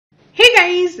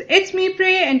guys, it's me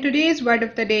Prey and today's word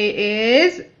of the day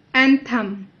is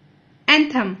anthem.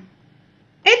 Anthem.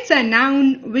 It's a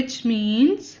noun which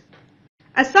means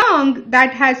a song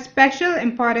that has special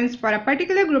importance for a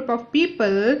particular group of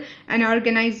people, an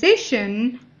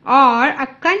organization or a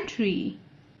country.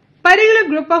 Particular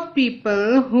group of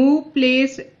people who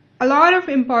place a lot of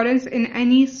importance in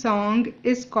any song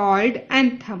is called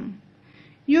anthem.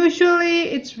 Usually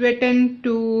it's written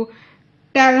to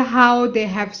tell how they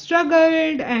have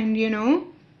struggled and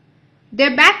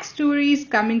their backstories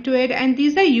come into it, and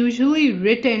these are usually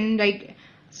written like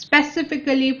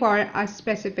specifically for a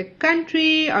specific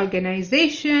country,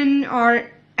 organization, or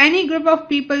any group of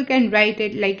people can write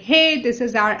it like, hey, this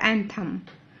is our anthem,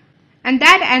 and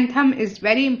that anthem is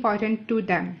very important to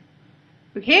them.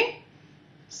 Okay,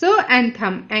 so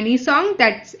anthem, any song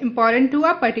that's important to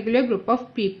a particular group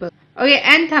of people. Okay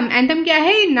anthem, anthem क्या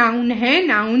है? Noun है,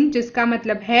 noun जिसका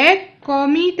मतलब है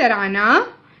कौमी तराना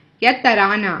या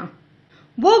तराना।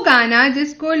 वो गाना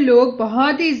जिसको लोग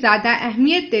बहुत ही ज्यादा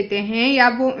अहमियत देते हैं या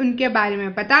वो उनके बारे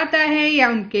में बताता है या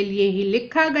उनके लिए ही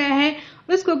लिखा गया है,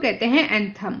 उसको कहते हैं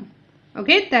एंथम।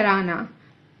 ओके, तराना,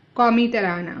 कौमी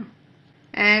तराना।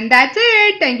 And that's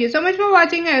it. Thank you so much for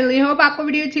watching. I really hope आपको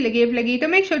वीडियो अच्छी लगी। इफ लगी तो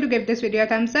make sure to give this video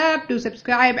Thums up, to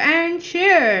subscribe and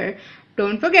share.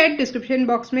 Don't forget, description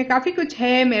box में काफी कुछ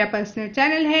है, मेरा पर्सनल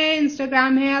चैनल है,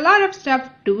 इंस्टाग्राम है, a lot of stuff,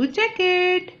 to check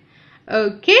it.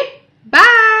 Okay,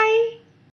 bye.